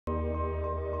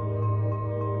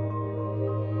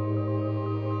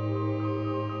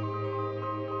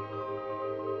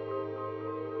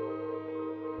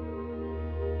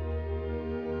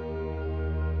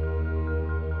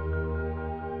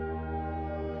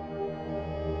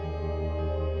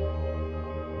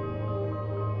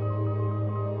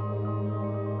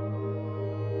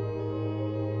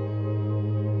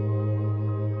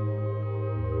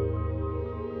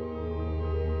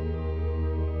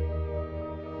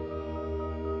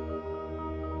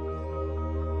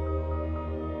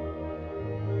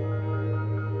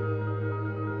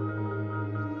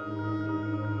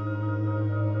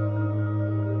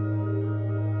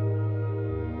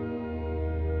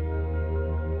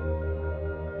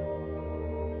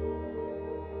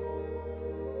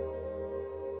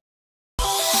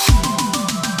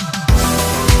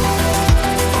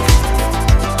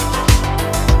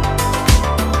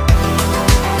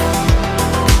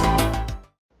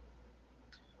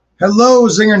Hello,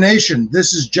 Zinger Nation.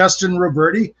 This is Justin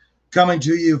Roberti coming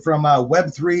to you from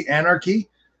Web3 Anarchy.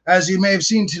 As you may have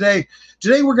seen today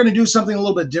we're going to do something a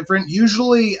little bit different.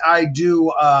 Usually I do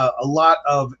a lot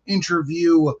of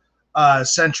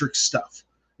interview-centric stuff.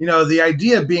 You know, the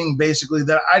idea being basically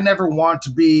that I never want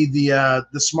to be the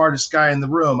smartest guy in the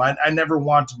room. I never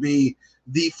want to be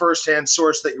the first-hand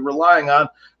source that you're relying on,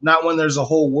 not when there's a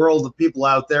whole world of people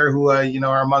out there who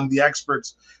are among the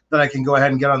experts that I can go ahead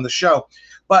and get on the show.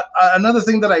 But another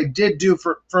thing that I did do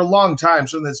for a long time,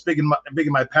 something that's big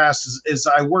in my past, is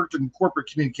I worked in corporate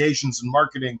communications and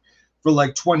marketing for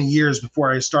like 20 years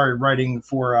before I started writing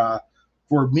for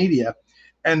media.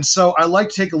 And so I like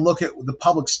to take a look at the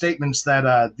public statements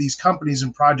that these companies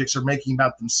and projects are making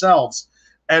about themselves.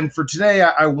 And for today,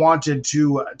 I wanted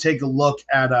to take a look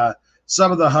at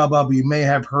some of the hubbub you may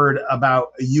have heard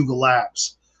about Yuga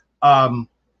Labs.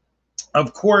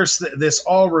 Of course, this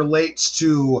all relates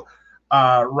to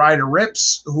Ryder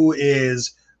Ripps, who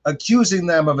is accusing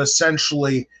them of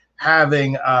essentially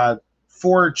having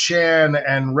 4chan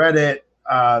and Reddit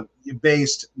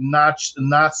based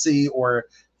Nazi or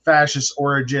fascist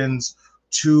origins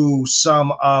to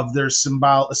some of their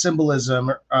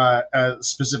symbolism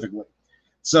specifically.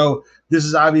 So this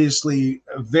is obviously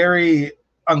very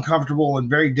uncomfortable and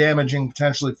very damaging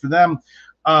potentially for them.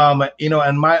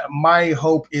 And my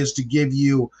hope is to give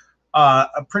you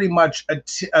pretty much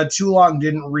a too long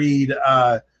didn't read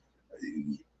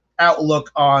outlook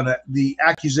on the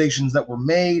accusations that were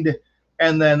made,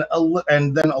 and then a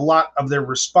lot of their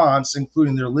response,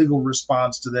 including their legal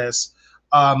response to this.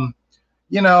 And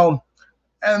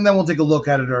then we'll take a look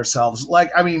at it ourselves.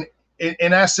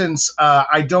 In essence,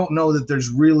 I don't know that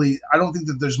I don't think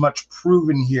that there's much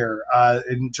proven here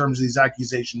in terms of these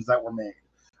accusations that were made.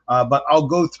 But I'll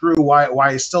go through why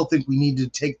I still think we need to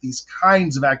take these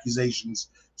kinds of accusations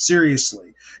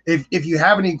seriously. If you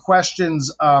have any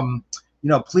questions,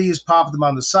 please pop them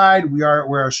on the side. We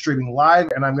are streaming live,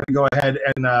 and I'm going to go ahead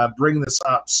and bring this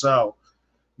up. So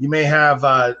you may have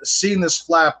seen this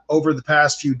flap over the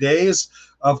past few days.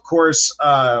 Of course,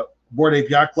 Bored Ape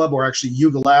Yacht Club, or actually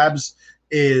Yuga Labs,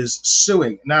 is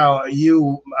suing. Now,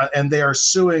 they are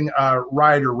suing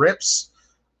Ryder Ripps.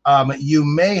 You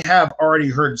may have already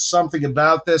heard something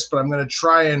about this, but I'm going to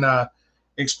try and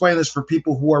explain this for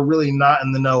people who are really not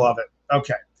in the know of it.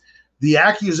 Okay. The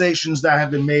accusations that have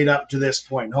been made up to this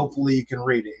point, hopefully you can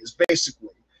read it, is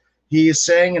basically he is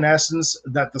saying, in essence,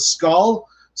 that the skull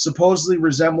supposedly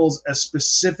resembles a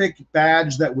specific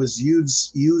badge that was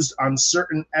used on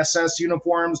certain SS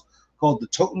uniforms called the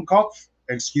Totenkopf.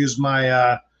 Excuse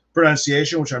my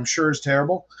pronunciation, which I'm sure is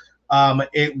terrible.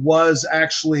 It was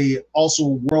actually also a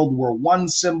World War I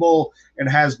symbol and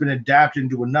has been adapted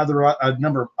into a number of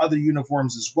other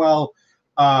uniforms as well,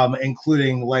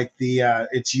 including like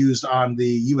it's used on the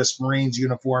U.S. Marines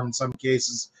uniform in some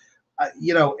cases.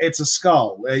 It's a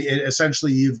skull.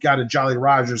 Essentially, you've got a Jolly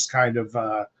Rogers kind of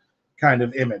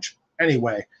image.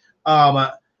 Anyway,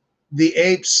 the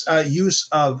apes' use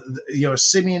of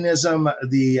simionism,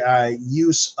 the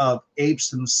use of apes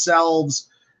themselves,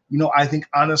 I think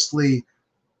honestly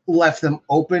left them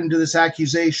open to this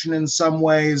accusation in some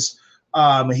ways.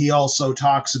 He also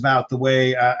talks about the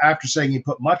way, after saying he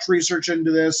put much research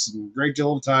into this, and a great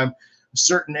deal of time,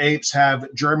 certain apes have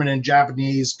German and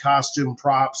Japanese costume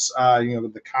props,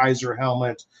 the Kaiser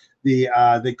helmet, they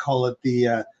call it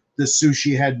the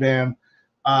sushi headband,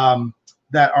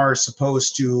 that are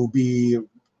supposed to be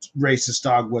racist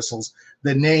dog whistles.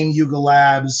 The name Yuga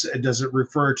Labs, does it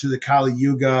refer to the Kali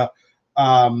Yuga?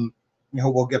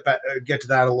 We'll get to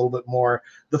that a little bit more.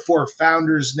 The 4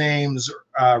 founders' names,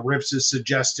 Ripps is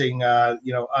suggesting,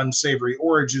 unsavory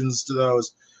origins to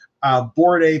those.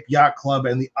 Bored Ape Yacht Club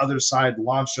and the Other Side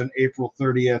launched on April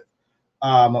 30th,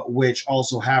 which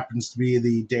also happens to be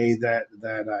the day that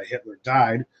Hitler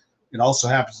died. It also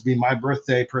happens to be my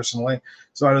birthday, personally,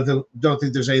 so I don't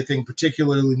think there's anything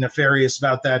particularly nefarious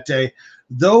about that day.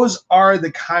 Those are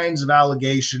the kinds of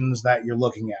allegations that you're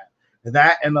looking at.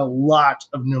 That and a lot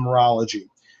of numerology.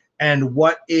 And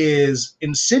what is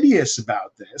insidious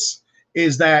about this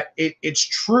is that it's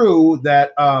true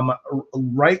that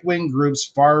right-wing groups,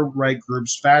 far-right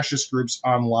groups, fascist groups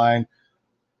online,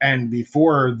 and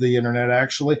before the internet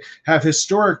actually, have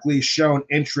historically shown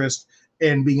interest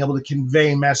in being able to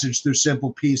convey message through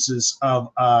simple pieces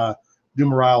of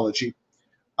numerology.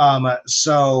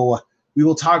 So we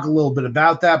will talk a little bit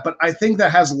about that, but I think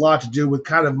that has a lot to do with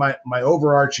kind of my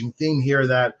overarching theme here,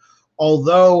 that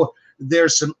although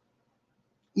there's some,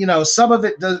 some of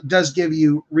it does give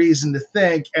you reason to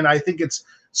think, and I think it's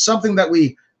something that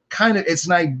it's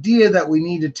an idea that we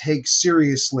need to take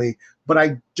seriously, but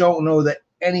I don't know that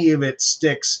any of it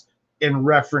sticks in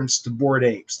reference to Bored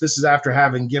Apes. This is after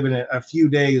having given it a few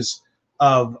days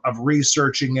of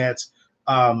researching it.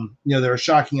 There are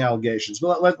shocking allegations.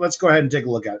 But let's go ahead and take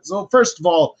a look at it. So first of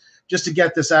all, just to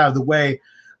get this out of the way,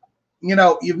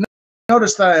 you've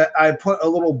noticed that I put a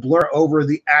little blur over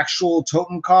the actual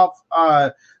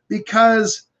Totenkopf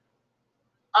because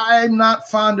I'm not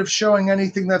fond of showing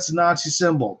anything that's a Nazi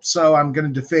symbol. So I'm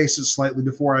going to deface it slightly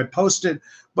before I post it.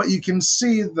 But you can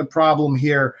see the problem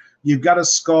here. You've got a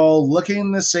skull looking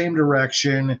in the same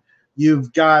direction.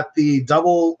 You've got the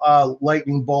double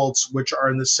lightning bolts, which are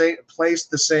in the same place,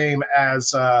 the same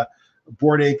as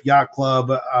Bored Ape Yacht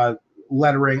Club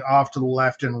lettering off to the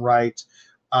left and right.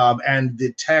 And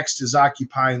the text is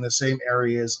occupying the same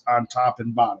areas on top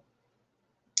and bottom.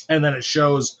 And then it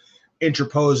shows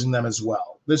interposing them as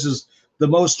well. This is the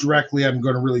most directly I'm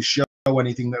going to really show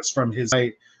anything that's from his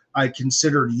site. I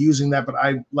considered using that, but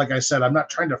like I said, I'm not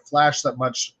trying to flash that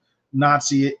much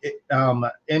Nazi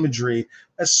imagery,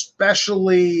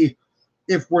 especially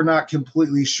if we're not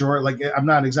completely sure. Like, I'm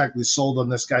not exactly sold on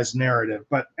this guy's narrative.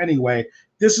 But anyway,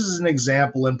 this is an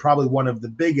example and probably one of the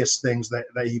biggest things that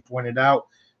he pointed out.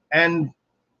 And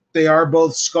they are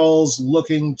both skulls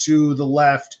looking to the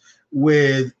left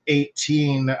with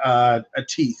 18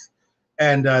 teeth.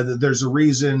 And there's a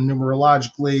reason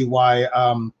numerologically why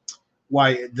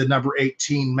the number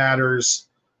 18 matters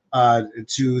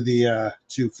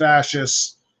to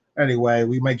fascists. Anyway,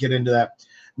 we might get into that.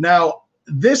 Now,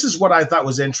 this is what I thought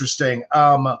was interesting.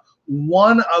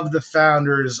 One of the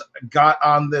founders got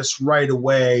on this right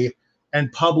away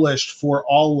and published for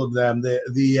all of them.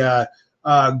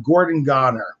 Gordon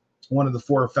Goner, one of the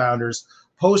four founders,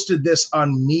 posted this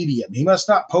on Medium. He must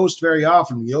not post very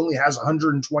often. He only has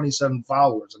 127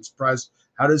 followers. I'm surprised.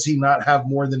 How does he not have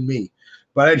more than me?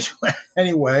 But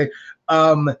anyway,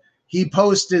 he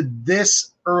posted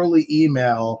this early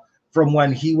email from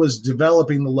when he was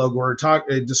developing the logo or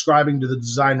describing to the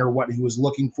designer what he was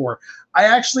looking for. I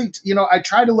actually, I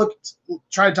try to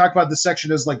talk about this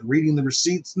section as like reading the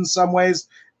receipts in some ways.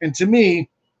 And to me,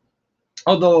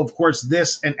 although of course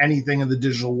this and anything in the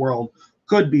digital world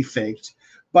could be faked,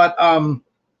 but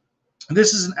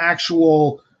this is an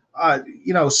actual,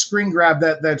 screen grab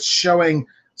that's showing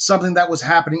something that was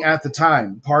happening at the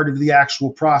time, part of the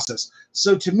actual process.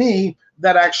 So to me,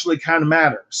 that actually kind of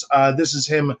matters. This is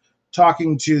him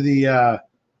talking to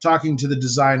the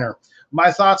designer.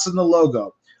 My thoughts on the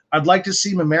logo. I'd like to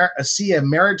see a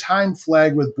maritime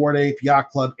flag with Bored Ape Yacht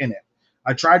Club in it.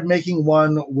 I tried making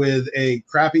one with a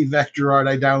crappy vector art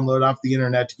I download off the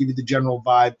internet to give you the general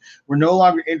vibe. We're no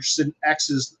longer interested in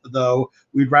X's, though.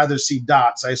 We'd rather see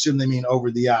dots. I assume they mean over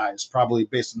the eyes, probably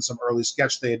based on some early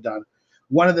sketch they had done.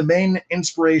 One of the main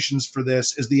inspirations for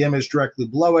this is the image directly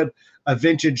below it, a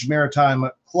vintage maritime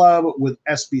club with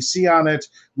SBC on it.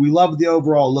 We love the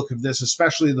overall look of this,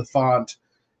 especially the font.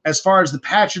 As far as the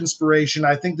patch inspiration,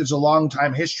 I think there's a long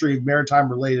time history of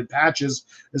maritime-related patches,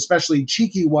 especially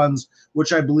cheeky ones,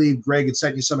 which I believe Greg had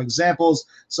sent you some examples.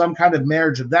 Some kind of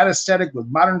marriage of that aesthetic with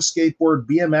modern skateboard,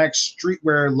 BMX,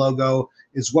 streetwear logo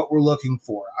is what we're looking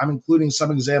for. I'm including some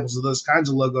examples of those kinds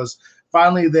of logos.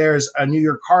 Finally, there's a New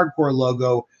York hardcore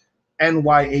logo,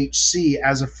 NYHC,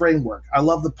 as a framework. I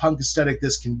love the punk aesthetic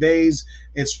this conveys.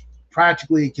 It's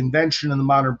practically a convention in the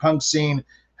modern punk scene.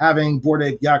 Having Bored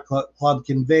Ape Yacht Club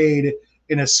conveyed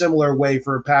in a similar way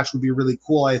for a patch would be really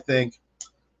cool, I think.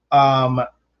 How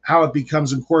it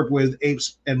becomes incorporated with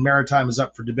apes and maritime is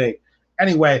up for debate.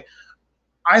 Anyway,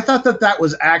 I thought that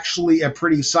was actually a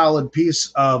pretty solid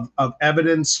piece of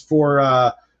evidence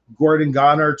for Gordon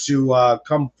Goner to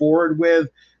come forward with,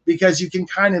 because you can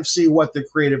kind of see what the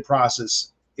creative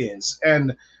process is.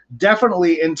 And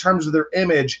definitely in terms of their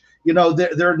image,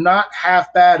 they're not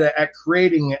half bad at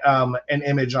creating an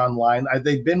image online.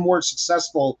 They've been more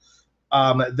successful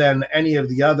than any of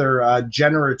the other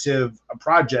generative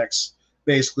projects,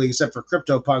 basically, except for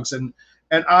CryptoPunks.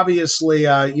 And obviously,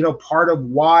 part of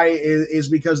why is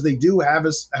because they do have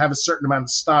a certain amount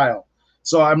of style.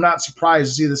 So I'm not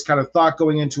surprised to see this kind of thought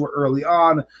going into it early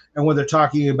on. And when they're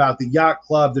talking about the yacht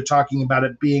club, they're talking about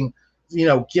it being,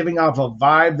 giving off a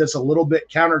vibe that's a little bit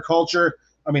counterculture.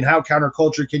 I mean, how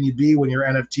counterculture can you be when your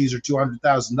NFTs are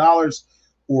 $200,000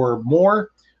 or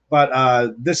more?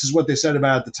 But this is what they said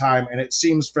about it at the time, and it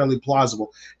seems fairly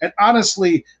plausible. And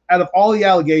honestly, out of all the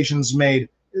allegations made,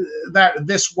 that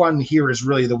this one here is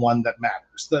really the one that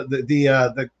matters.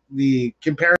 The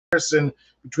comparison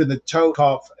between the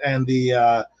Totenkopf and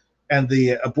the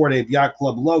Bored Ape Yacht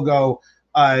Club logo,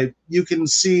 you can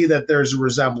see that there's a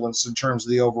resemblance in terms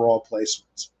of the overall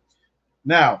placements.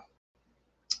 Now,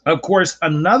 of course,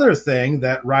 another thing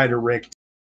that Ryder Rick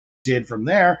did from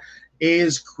there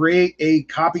is create a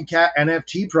copycat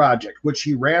NFT project, which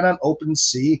he ran on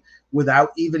OpenSea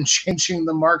without even changing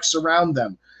the marks around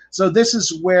them. So this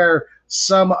is where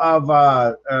some of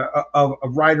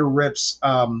Ryder Rip's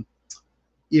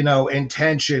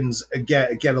intentions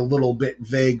get a little bit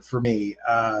vague for me.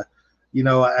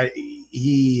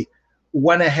 He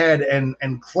went ahead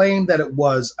and claimed that it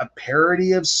was a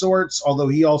parody of sorts, although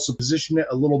he also positioned it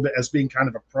a little bit as being kind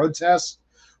of a protest.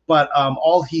 But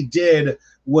all he did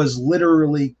was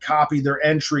literally copy their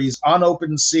entries on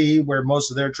OpenSea, where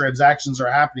most of their transactions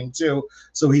are happening too.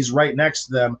 So he's right next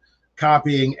to them,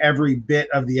 copying every bit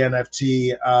of the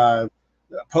NFT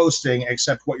posting,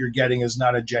 except what you're getting is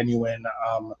not a genuine,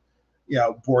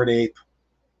 Bored Ape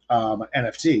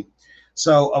NFT.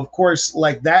 So of course,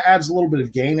 like, that adds a little bit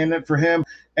of gain in it for him.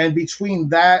 And between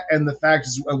that and the fact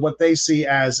is what they see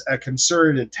as a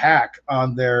concerted attack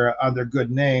on their good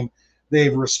name,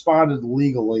 they've responded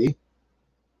legally.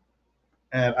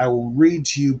 And I will read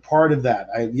to you part of that.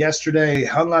 I yesterday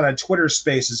hung on a Twitter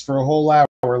Spaces for a whole hour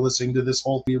listening to this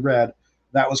whole thing read.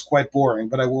 That was quite boring,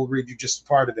 but I will read you just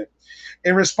part of it.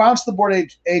 In response to the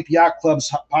Bored Ape Yacht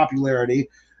Club's popularity,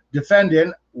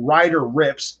 defendant Ryder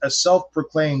Rips, a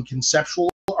self-proclaimed conceptual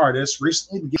artist,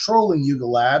 recently began trolling Yuga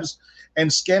Labs and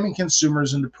scamming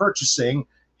consumers into purchasing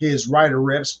his Ryder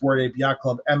Rips Bored Ape Yacht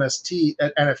Club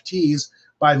NFTs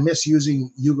by misusing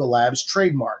Yuga Labs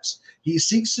trademarks. He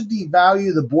seeks to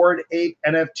devalue the Bored Ape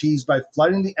NFTs by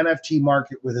flooding the NFT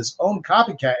market with his own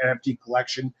copycat NFT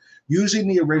collection, using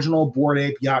the original Bored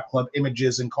Ape Yacht Club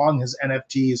images and calling his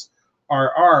NFTs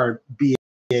BAYC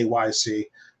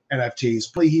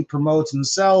NFTs. He promotes and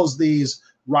sells these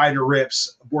Ryder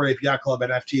Rips Bored Ape Yacht Club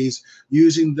NFTs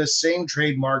using the same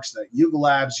trademarks that Yuga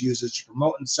Labs uses to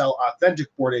promote and sell authentic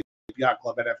Bored Ape Yacht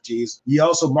Club NFTs. He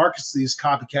also markets these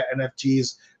copycat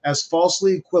NFTs as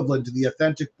falsely equivalent to the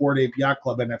authentic Bored Ape Yacht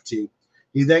Club NFT.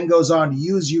 He then goes on to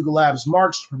use Yuga Labs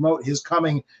marks to promote his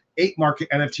coming Ape Market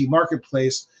NFT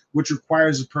marketplace, which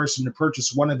requires a person to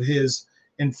purchase one of his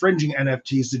infringing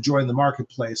NFTs to join the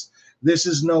marketplace. This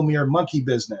is no mere monkey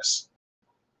business.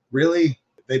 Really?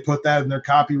 They put that in their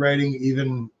copywriting,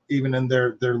 even in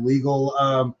their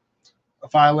legal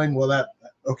filing? Well, that,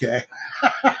 okay.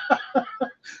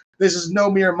 This is no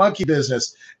mere monkey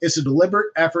business. It's a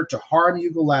deliberate effort to harm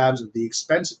Yuga Labs at the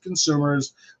expense of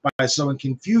consumers by sowing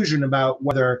confusion about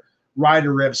whether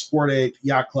Ryder Rip's Bored Ape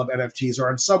Yacht Club NFTs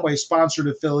are in some way sponsored,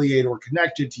 affiliated, or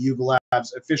connected to Yuga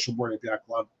Labs' official Bored Ape Yacht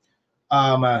Club.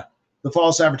 The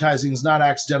false advertising is not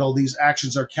accidental. These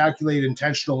actions are calculated,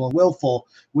 intentional, and willful,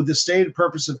 with the stated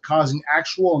purpose of causing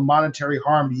actual and monetary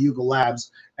harm to Yuga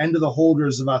Labs and to the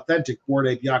holders of authentic Bored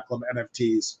Ape Yacht Club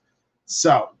NFTs.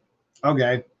 So,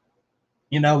 okay.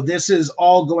 This is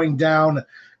all going down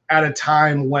at a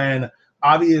time when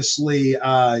obviously,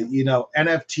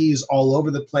 NFTs all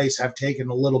over the place have taken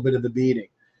a little bit of a beating.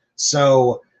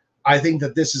 So I think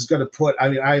that this is going to put,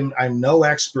 I'm no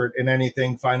expert in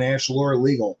anything financial or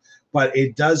legal, but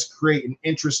it does create an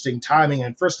interesting timing.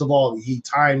 And first of all, he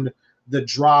timed the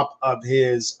drop of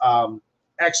his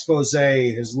expose,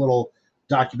 his little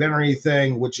documentary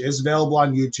thing, which is available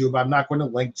on YouTube. I'm not going to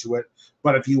link to it,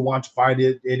 but if you want to find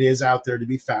it, it is out there to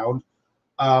be found.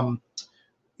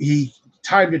 He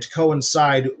timed it to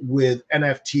coincide with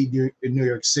NFT in New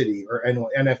York City, or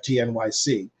NFT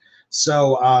NYC.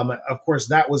 So, of course,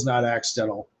 that was not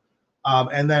accidental.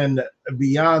 And then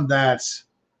beyond that,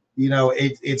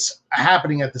 it's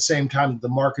happening at the same time that the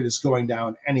market is going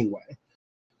down anyway.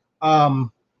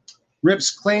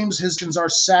 Rips claims his actions are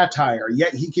satire,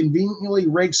 yet he conveniently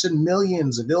rakes in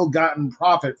millions of ill-gotten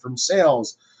profit from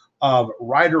sales of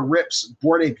Ryder Rip's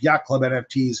Bored Ape Yacht Club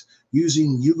NFTs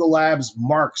using Yuga Labs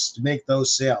marks to make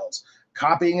those sales.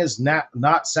 Copying is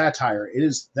not satire, it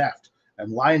is theft.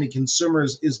 And lying to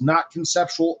consumers is not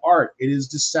conceptual art, it is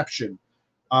deception.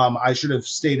 I should have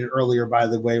stated earlier, by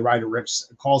the way, Ryder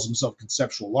Rips calls himself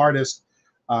conceptual artist.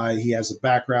 He has a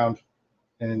background,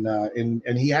 and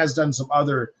he has done some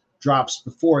other drops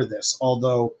before this,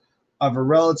 although of a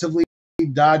relatively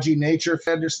dodgy nature, if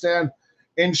I understand.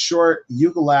 In short,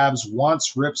 Yuga Labs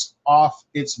wants Rips off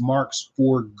its marks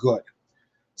for good.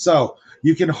 So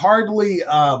you can hardly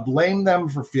blame them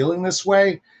for feeling this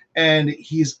way. And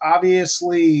he's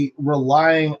obviously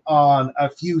relying on a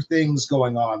few things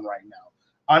going on right now.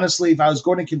 Honestly, if I was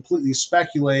going to completely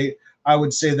speculate, I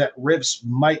would say that Rips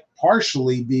might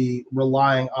partially be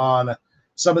relying on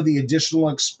some of the additional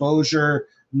exposure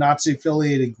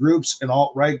Nazi-affiliated groups and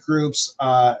alt-right groups,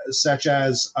 such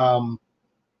as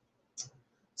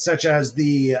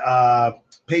the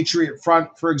Patriot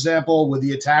Front, for example, with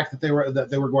the attack that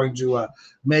they were going to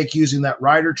make using that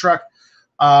Ryder truck.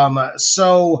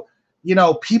 So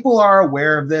people are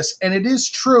aware of this, and it is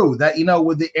true that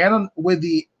with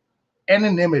the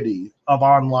anonymity of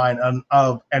online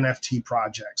of NFT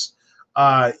projects,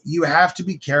 you have to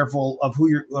be careful of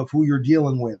who you're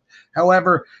dealing with.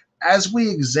 However, as we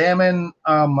examine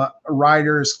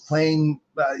riders'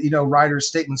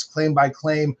 statements claim by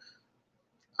claim,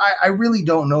 I really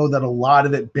don't know that a lot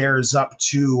of it bears up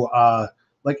to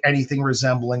like anything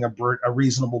resembling a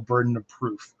reasonable burden of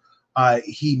proof.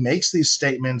 He makes these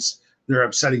statements. They're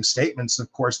upsetting statements.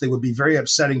 Of course, they would be very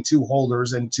upsetting to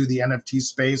holders and to the NFT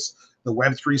space, the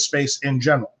Web3 space in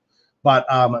general. But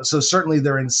so certainly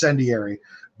they're incendiary.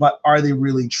 But are they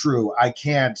really true? I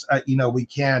can't. We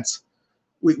can't.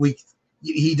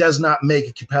 He does not make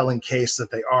a compelling case that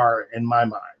they are, in my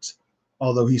mind.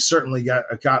 Although he certainly got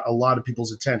a lot of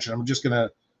people's attention. I'm just going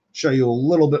to show you a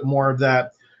little bit more of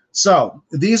that. So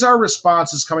these are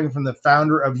responses coming from the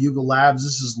founder of Yuga Labs.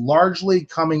 This is largely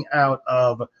coming out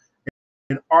of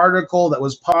an article that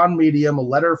was put on Medium, a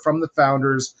letter from the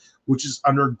founders, which is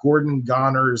under Gordon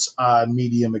Goner's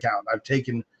Medium account. I've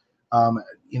taken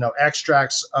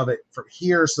extracts of it from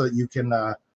here so that you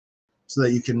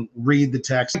can read the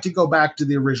text. I like to go back to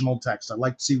the original text. I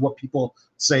like to see what people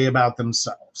say about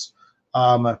themselves.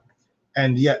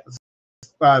 And yet,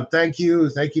 thank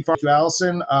you,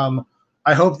 Allison.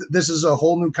 I hope that this is a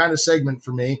whole new kind of segment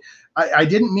for me. I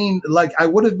didn't mean, like, I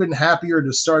would have been happier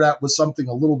to start out with something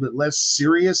a little bit less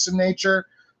serious in nature.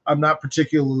 I'm not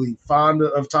particularly fond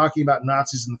of talking about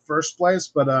Nazis in the first place,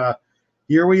 but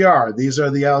here we are. These are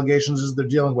the allegations as they're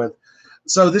dealing with.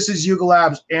 So this is Yuga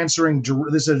Labs answering.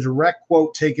 This is a direct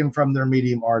quote taken from their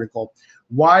Medium article.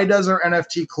 Why does our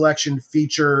NFT collection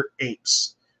feature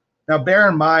apes? Now, bear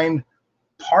in mind,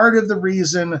 part of the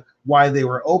reason why they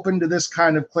were open to this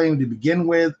kind of claim to begin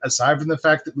with, aside from the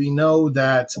fact that we know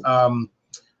that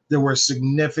there were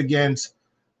significant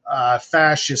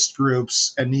fascist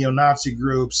groups and neo-Nazi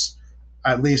groups,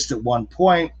 at least at one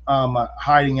point,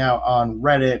 hiding out on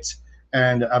Reddit,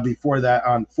 and before that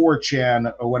on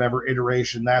 4chan, or whatever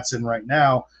iteration that's in right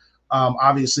now.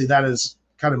 Obviously, that is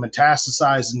kind of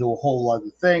metastasized into a whole other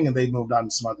thing, and they've moved on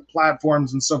to some other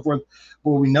platforms and so forth.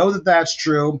 But we know that that's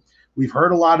true. We've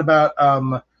heard a lot about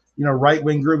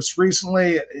right-wing groups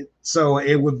recently, so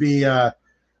it would be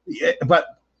but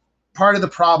part of the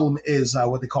problem is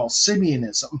what they call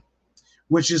Simeonism,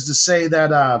 which is to say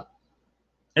that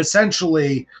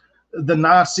essentially the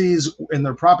Nazis in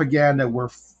their propaganda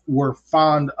were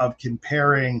fond of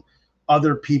comparing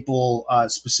other people,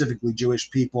 specifically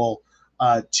Jewish people,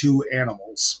 to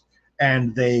animals,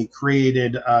 and they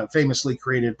famously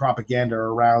created propaganda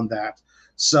around that.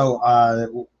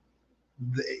 So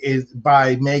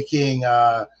by making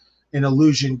an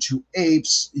allusion to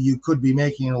apes, you could be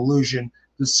making an allusion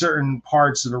to certain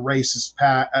parts of a racist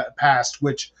past,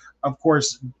 which of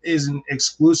course isn't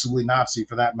exclusively Nazi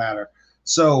for that matter.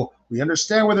 So we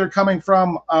understand where they're coming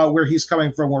from, where he's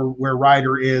coming from, where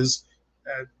Ryder is.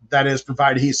 That is,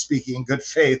 provided he's speaking in good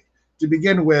faith to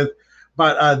begin with.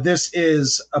 But this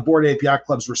is a Bored Ape Yacht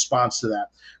Club's response to that.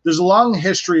 There's a long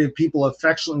history of people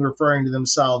affectionately referring to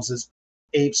themselves as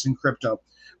apes in crypto,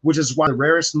 which is why the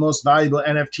rarest and most valuable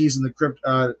NFTs in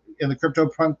the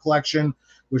CryptoPunk collection,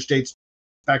 which dates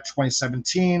back to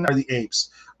 2017, are the apes.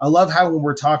 I love how when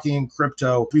we're talking in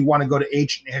crypto, if we want to go to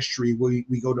ancient history,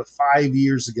 we go to 5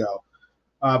 years ago.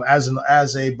 As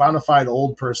a bona fide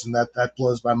old person, that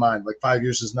blows my mind. Like 5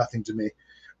 years is nothing to me.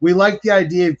 We like the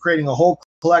idea of creating a whole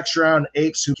collection around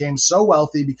apes who became so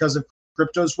wealthy because of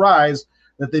crypto's rise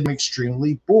that they'd be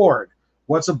extremely bored.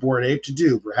 What's a bored ape to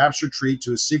do? Perhaps retreat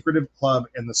to a secretive club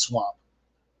in the swamp.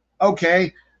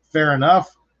 Okay, fair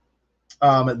enough.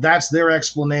 That's their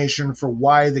explanation for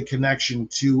why the connection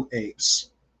to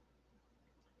apes.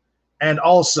 And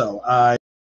also,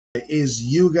 is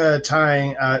Yuga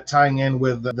tying in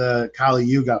with the Kali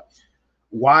Yuga?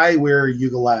 Why we're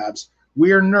Yuga Labs?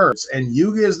 We are nerds, and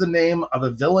Yuga is the name of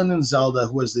a villain in Zelda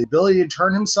who has the ability to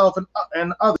turn himself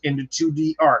and others into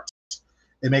 2D art.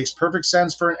 It makes perfect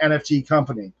sense for an NFT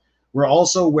company. We're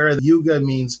also aware that Yuga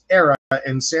means era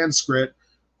in Sanskrit.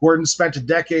 Gordon spent a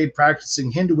decade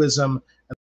practicing Hinduism,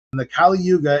 and the Kali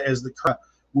Yuga is the current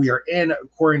we are in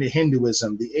according to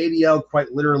Hinduism. The ADL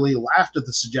quite literally laughed at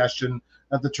the suggestion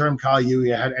that the term Kali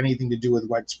Yuga had anything to do with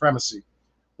white supremacy.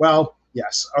 Well,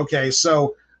 yes. Okay,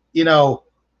 so,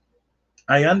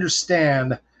 I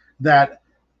understand that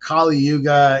Kali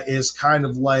Yuga is kind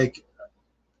of like,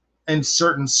 in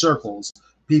certain circles,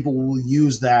 people will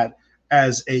use that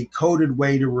as a coded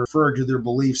way to refer to their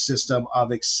belief system of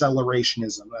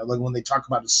accelerationism. Like when they talk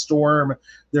about a storm,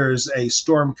 there's a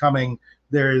storm coming,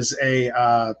 there's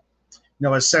a,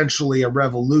 essentially a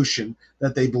revolution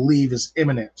that they believe is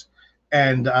imminent.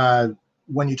 And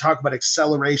when you talk about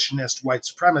accelerationist white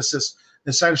supremacists,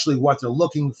 essentially what they're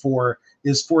looking for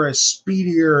is for a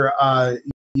speedier,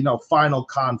 final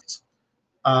conflict.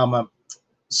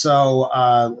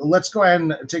 So let's go ahead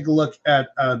and take a look at.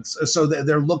 So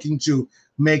they're looking to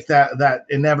make that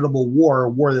inevitable war, a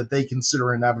war that they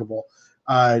consider inevitable,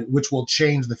 which will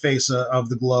change the face of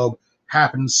the globe,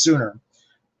 happen sooner.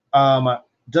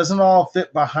 Doesn't all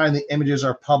fit behind the images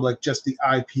are public, just the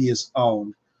IP is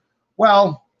owned.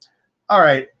 Well, all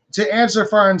right. To answer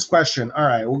Farhan's question, all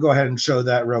right, we'll go ahead and show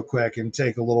that real quick and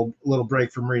take a little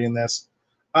break from reading this.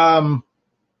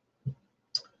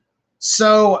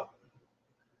 So,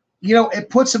 it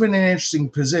puts him in an interesting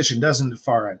position, doesn't it,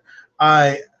 Farhan?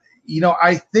 I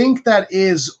think that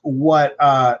is what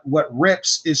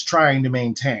Rips is trying to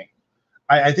maintain.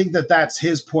 I think that's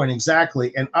his point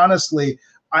exactly. And honestly,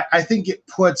 I think it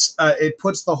puts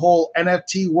the whole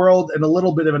NFT world in a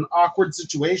little bit of an awkward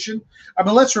situation. I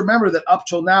mean, let's remember that up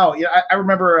till now, I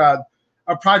remember a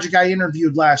project I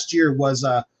interviewed last year was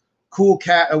Cool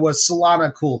Cat. It was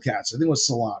Solana Cool Cats. I think it was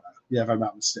Solana. Yeah, if I'm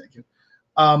not mistaken.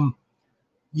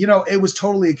 It was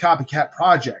totally a copycat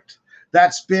project.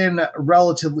 That's been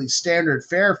relatively standard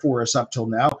fare for us up till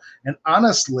now. And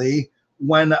honestly,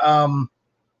 when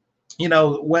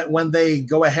they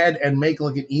go ahead and make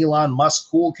like an Elon Musk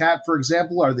Cool Cat, for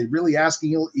example, are they really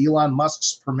asking Elon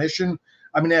Musk's permission?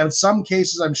 I mean, in some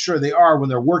cases, I'm sure they are when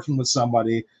they're working with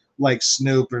somebody like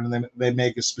Snoop and they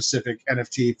make a specific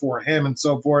NFT for him and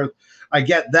so forth. I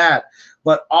get that.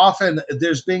 But often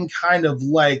there's been kind of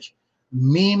like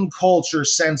meme culture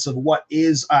sense of what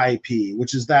is IP,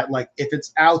 which is that like if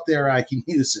it's out there, I can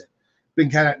use it. Been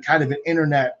kind of an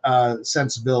internet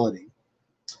sensibility.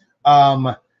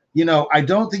 I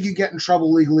don't think you get in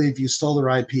trouble legally if you stole their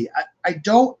IP. I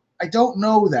don't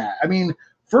know that. I mean,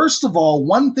 first of all,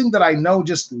 one thing that I know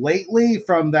just lately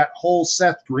from that whole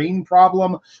Seth Green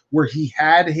problem where he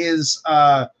had his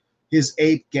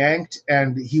ape ganked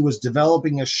and he was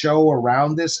developing a show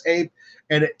around this ape,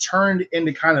 and it turned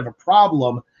into kind of a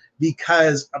problem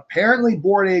because apparently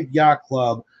Bored Ape Yacht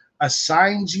Club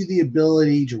assigns you the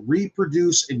ability to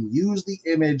reproduce and use the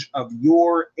image of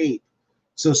your ape.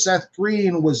 So Seth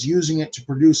Green was using it to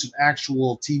produce an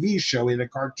actual TV show. He had a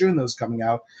cartoon that was coming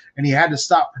out, and he had to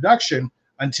stop production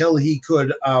until he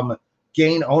could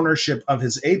gain ownership of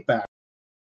his ape back.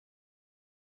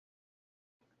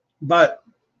 But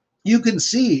you can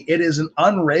see it is an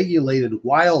unregulated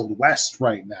Wild West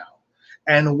right now.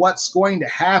 And what's going to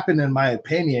happen, in my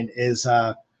opinion, is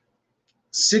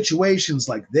situations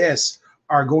like this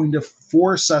are going to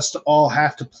force us to all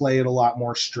have to play it a lot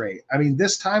more straight. I mean,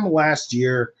 this time last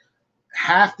year,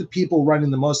 half the people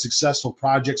running the most successful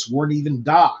projects weren't even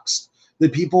doxxed. The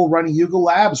people running Yuga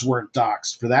Labs weren't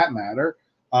doxxed, for that matter,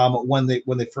 when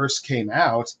they first came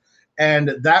out.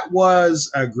 And that was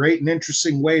a great and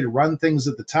interesting way to run things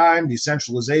at the time.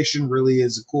 Decentralization really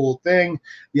is a cool thing.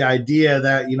 The idea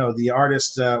that, the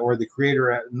artist or the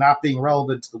creator not being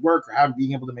relevant to the work or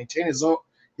being able to maintain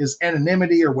his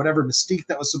anonymity or whatever mystique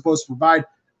that was supposed to provide,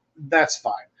 that's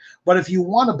fine. But if you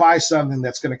want to buy something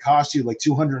that's going to cost you like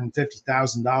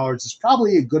 $250,000, it's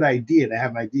probably a good idea to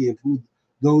have an idea of who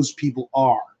those people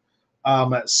are.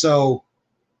 So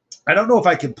I don't know if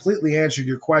I completely answered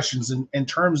your questions in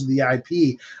terms of the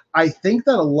IP. I think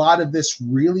that a lot of this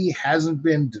really hasn't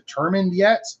been determined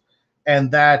yet,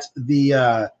 and that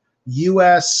the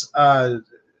U.S.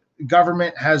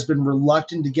 Government has been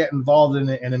reluctant to get involved in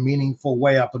it in a meaningful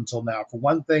way up until now. For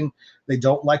one thing, they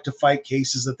don't like to fight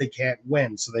cases that they can't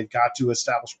win, so they've got to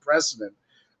establish precedent.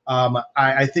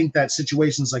 I think that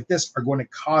situations like this are going to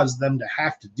cause them to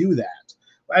have to do that.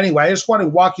 Anyway, I just want to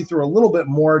walk you through a little bit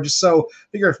more, just so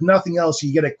I figure if nothing else,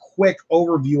 you get a quick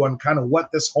overview on kind of what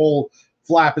this whole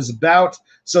flap is about.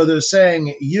 So they're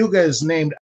saying Yuga is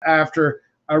named after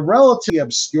a relatively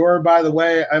obscure, by the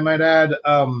way, I might add,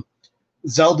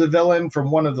 Zelda villain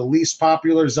from one of the least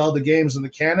popular Zelda games in the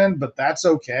canon, but that's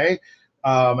okay.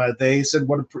 They said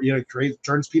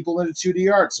turns people into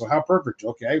 2D art, so how perfect.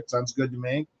 Okay, sounds good to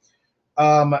me.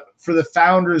 For the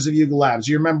founders of Yuga Labs,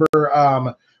 you remember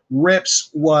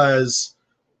Rips was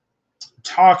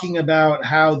talking about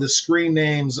how the screen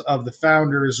names of the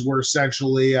founders were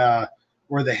essentially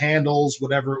or the handles,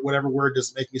 whatever word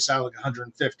doesn't make me sound like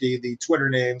 150, the Twitter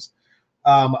names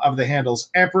of the handles: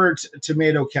 Emperor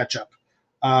Tomato Ketchup,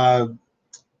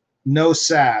 No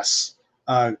Sass,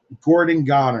 Gordon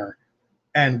Goner,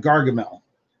 and Gargamel.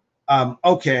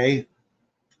 Okay,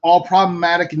 all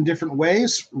problematic in different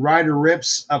ways. Ryder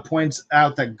Rips points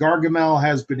out that Gargamel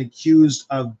has been accused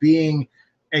of being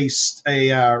a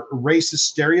racist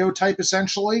stereotype,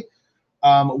 essentially.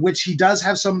 which he does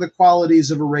have some of the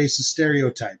qualities of a racist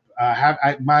stereotype.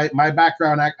 My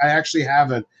background, I actually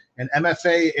have an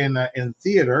MFA in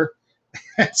theater,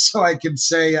 and so I can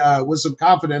say with some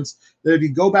confidence that if you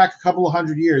go back a couple of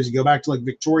hundred years, you go back to like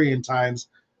Victorian times,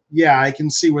 yeah, I can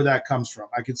see where that comes from.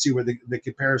 I can see where the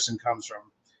comparison comes from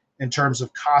in terms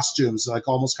of costumes, like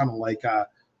almost kind of like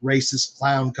racist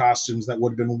clown costumes that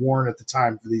would have been worn at the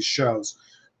time for these shows.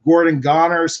 Gordon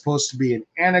Goner is supposed to be an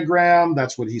anagram.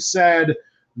 That's what he said.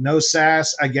 No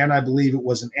sass. Again, I believe it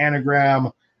was an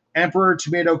anagram. Emperor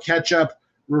Tomato Ketchup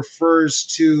refers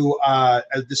to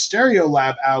the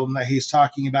Stereolab album that he's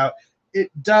talking about. It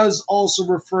does also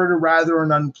refer to rather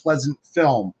an unpleasant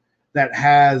film that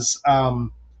has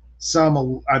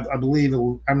some, I believe,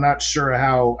 I'm not sure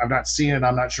how, I've not seen it,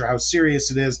 I'm not sure how serious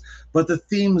it is, but the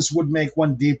themes would make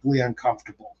one deeply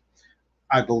uncomfortable,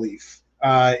 I believe,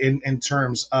 in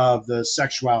terms of the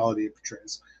sexuality it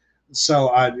portrays.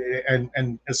 So,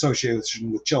 and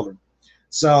association with children.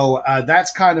 So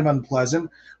that's kind of unpleasant.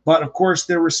 But of course,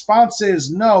 their response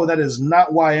is, no, that is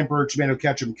not why Emperor Tomato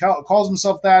Ketchup calls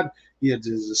himself that. It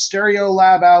is a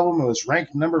Stereolab album. It was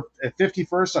ranked number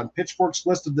 51st on Pitchfork's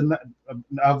list of the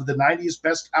 90s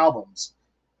best albums.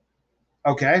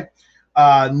 Okay.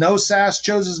 No Sass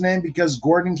chose his name because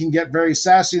Gordon can get very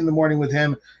sassy in the morning with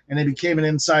him, and it became an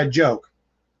inside joke.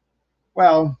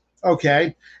 Well,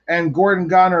 okay. And Gordon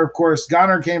Goner, of course,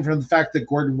 Goner came from the fact that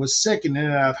Gordon was sick and in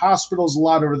and out of hospitals a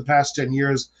lot over the past 10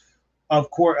 years,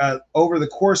 over the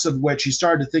course of which he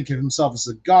started to think of himself as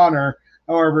a goner.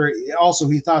 However, also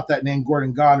he thought that name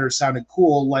Gordon Goner sounded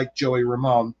cool, like Joey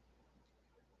Ramone.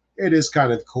 It is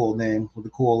kind of a cool name with a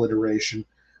cool alliteration.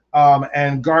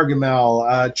 And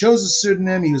Gargamel chose a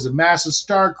pseudonym. He was a massive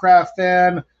StarCraft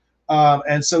fan,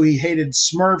 and so he hated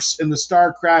Smurfs in the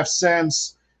StarCraft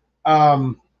sense.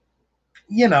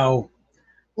 You know,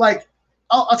 like,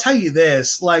 I'll tell you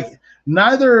this, like,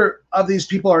 neither of these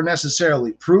people are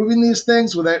necessarily proving these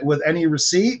things with any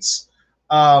receipts.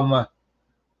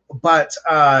 But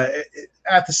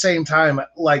at the same time,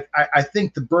 like, I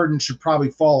think the burden should probably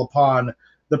fall upon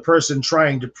the person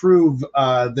trying to prove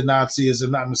the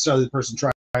Nazism, not necessarily the person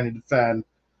trying to defend.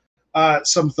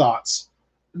 Some thoughts.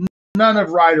 None of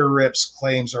Ryder Rip's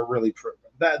claims are really proven.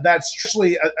 That's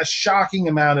actually a shocking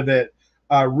amount of it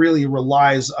really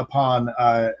relies upon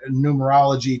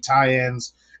numerology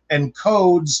tie-ins and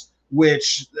codes,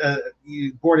 which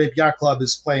Bored Ape Yacht Club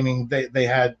is claiming they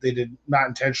did not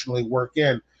intentionally work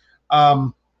in.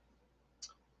 Of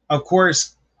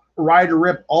course, Ryder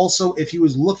Rip also, if he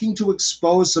was looking to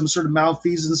expose some sort of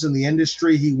malfeasance in the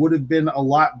industry, he would have been a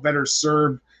lot better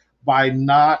served by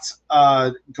not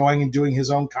going and doing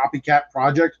his own copycat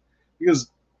project.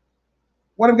 Because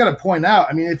what I'm going to point out,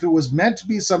 I mean, if it was meant to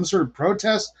be some sort of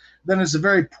protest, then it's a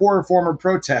very poor form of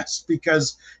protest,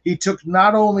 because he took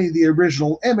not only the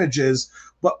original images,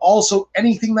 but also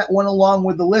anything that went along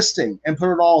with the listing and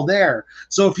put it all there.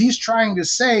 So if he's trying to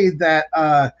say that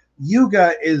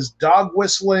Yuga is dog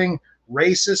whistling,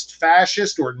 racist,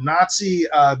 fascist, or Nazi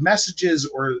messages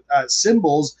or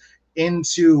symbols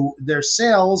into their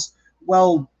sales,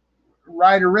 well,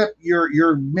 Ryder Rip,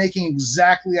 you're making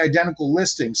exactly identical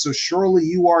listings, so surely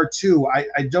you are too.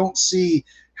 I don't see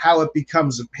how it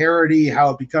becomes a parody, how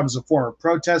it becomes a form of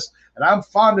protest. And I'm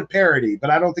fond of parody,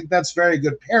 but I don't think that's very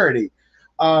good parody.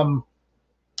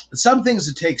 Some things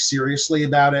to take seriously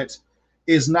about it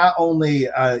is not only,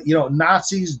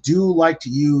 Nazis do like to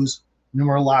use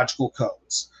numerological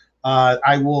codes.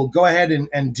 I will go ahead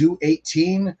and do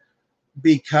 18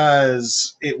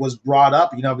 because it was brought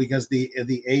up, because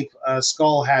the ape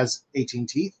skull has 18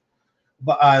 teeth.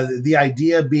 But the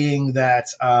idea being that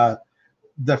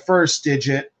the first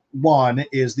digit, 1,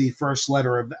 is the first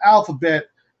letter of the alphabet,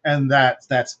 and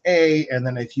that's A. And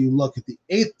then if you look at the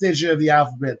 8th digit of the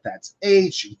alphabet, that's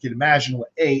H. You can imagine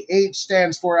what AH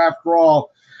stands for after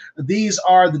all. These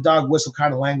are the dog whistle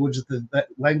kind of languages, the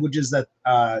languages that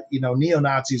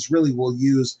neo-Nazis really will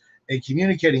use in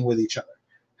communicating with each other.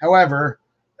 However,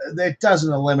 it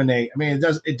doesn't eliminate. I mean,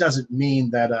 it doesn't mean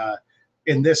that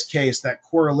in this case that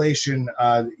correlation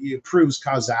proves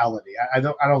causality. I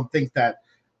don't think that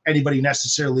anybody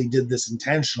necessarily did this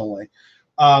intentionally.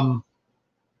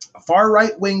 Far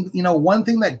right wing, one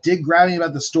thing that did grab me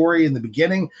about the story in the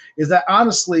beginning is that,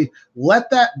 honestly, let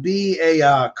that be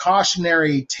a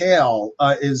cautionary tale.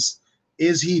 Is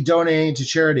he donating to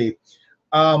charity?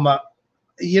 I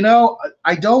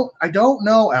don't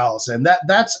know, Allison.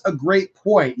 That's a great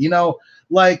point.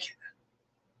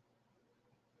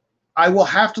 I will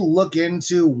have to look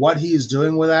into what he's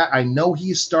doing with that. I know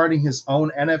he's starting his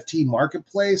own NFT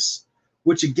marketplace,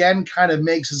 which again kind of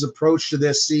makes his approach to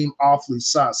this seem awfully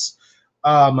sus.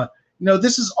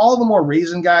 this is all the more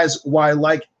reason, guys, why,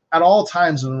 like, at all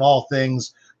times and in all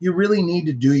things, you really need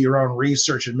to do your own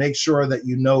research and make sure that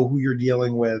you know who you're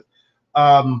dealing with.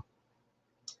 The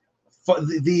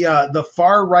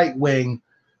far right wing,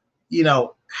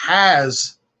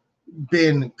 has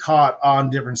been caught on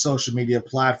different social media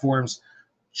platforms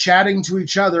chatting to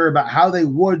each other about how they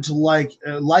would to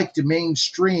like to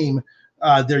mainstream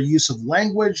their use of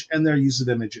language and their use of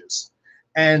images.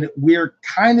 And we're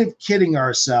kind of kidding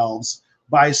ourselves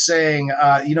by saying,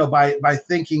 by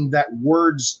thinking that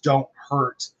words don't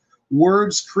hurt.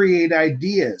 Words create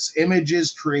ideas.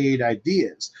 Images create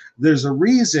ideas. There's a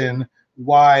reason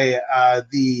why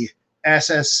the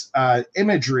SS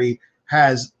imagery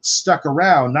has stuck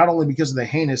around, not only because of the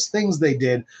heinous things they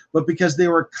did, but because they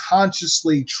were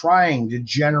consciously trying to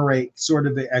generate sort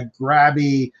of a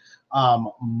grabby,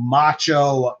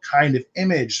 macho kind of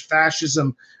image.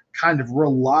 Fascism kind of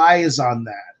relies on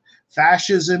that.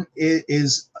 Fascism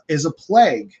is a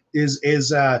plague,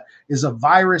 is a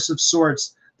virus of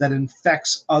sorts that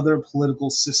infects other political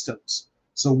systems.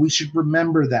 So we should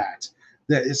remember that.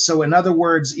 So in other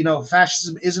words,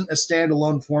 fascism isn't a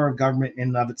standalone form of government in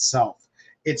and of itself.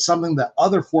 It's something that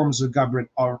other forms of government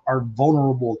are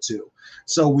vulnerable to.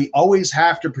 So we always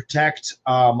have to protect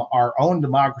our own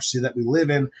democracy that we live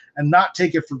in and not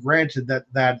take it for granted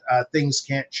that things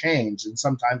can't change, and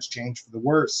sometimes change for the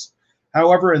worse.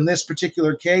 However, in this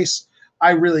particular case,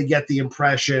 I really get the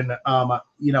impression,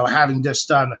 having just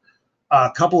done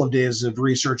a couple of days of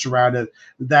research around it,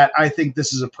 that I think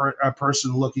this is a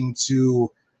person looking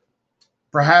to,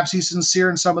 perhaps he's sincere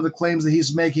in some of the claims that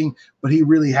he's making, but he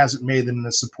really hasn't made them in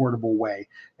a supportable way.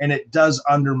 And it does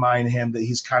undermine him that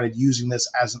he's kind of using this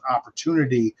as an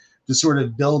opportunity to sort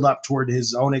of build up toward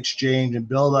his own exchange and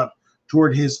build up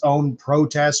toward his own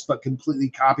protest, but completely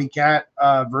copycat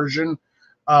version.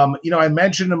 I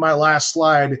mentioned in my last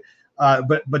slide,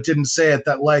 but didn't say it,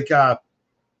 that like,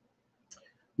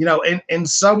 in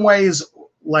some ways,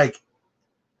 like,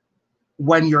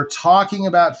 when you're talking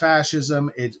about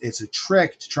fascism, it's a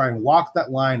trick to try and walk that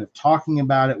line of talking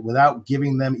about it without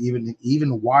giving them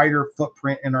even wider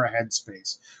footprint in our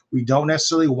headspace. We don't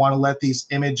necessarily want to let these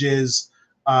images,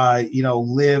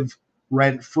 live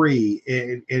rent free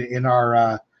in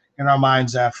our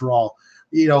minds. After all,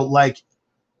 like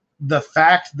the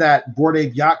fact that Bored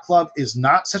Ape Yacht Club is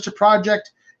not such a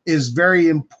project is very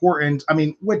important. I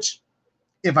mean, which,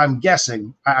 if I'm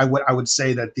guessing, I would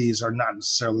say that these are not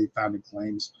necessarily founded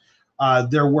claims.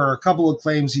 There were a couple of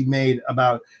claims he made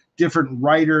about different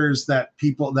writers that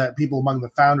people among the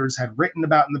founders had written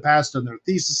about in the past on their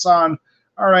thesis on.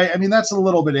 All right, I mean, that's a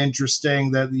little bit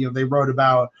interesting that they wrote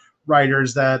about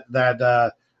writers that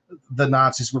the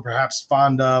Nazis were perhaps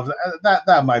fond of.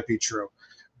 That might be true,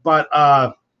 but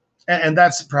and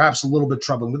that's perhaps a little bit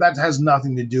troubling. But that has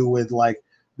nothing to do with like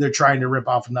they're trying to rip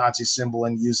off a Nazi symbol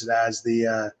and use it as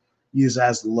the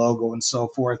logo and so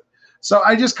forth. So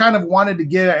I just kind of wanted to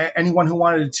give anyone who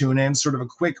wanted to tune in sort of a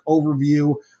quick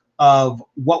overview of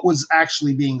what was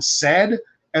actually being said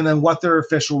and then what their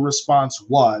official response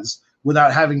was,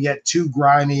 without having to get too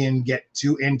grimy and get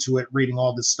too into it, reading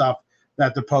all this stuff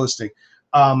that they're posting.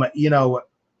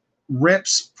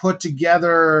 Rips put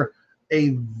together a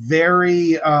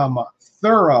very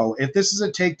thorough, if this is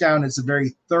a takedown, it's a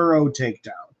very thorough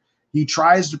takedown. He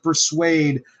tries to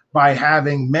persuade by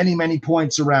having many, many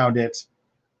points around it.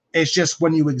 It's just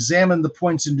when you examine the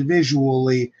points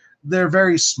individually, they're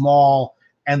very small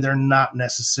and they're not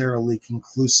necessarily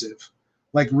conclusive.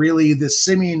 Like really the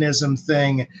Simeonism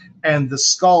thing and the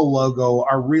skull logo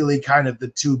are really kind of the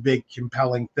two big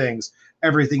compelling things.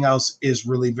 Everything else is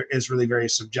really very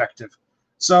subjective.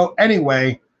 So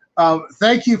anyway,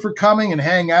 thank you for coming and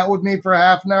hanging out with me for a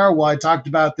half an hour while I talked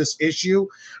about this issue.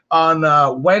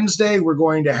 On Wednesday, we're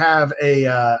going to have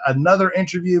another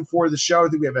interview for the show. I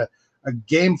think we have a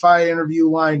GameFi interview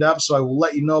lined up, so I will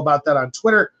let you know about that on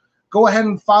Twitter. Go ahead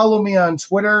and follow me on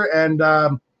Twitter, and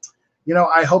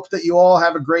I hope that you all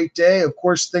have a great day. Of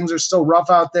course, things are still rough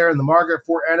out there in the market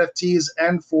for NFTs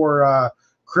and for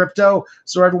crypto.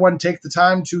 So everyone take the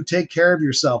time to take care of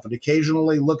yourself and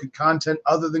occasionally look at content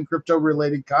other than crypto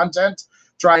related content.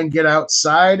 Try and get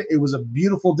outside. It was a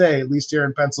beautiful day, at least here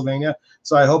in Pennsylvania.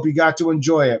 So I hope you got to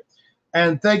enjoy it.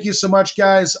 And thank you so much,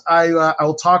 guys.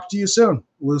 I'll talk to you soon.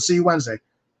 We'll see you Wednesday.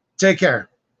 Take care.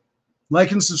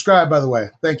 Like and subscribe, by the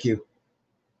way. Thank you.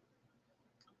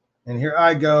 And here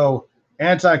I go,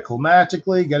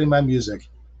 anticlimactically getting my music.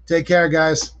 Take care,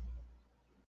 guys.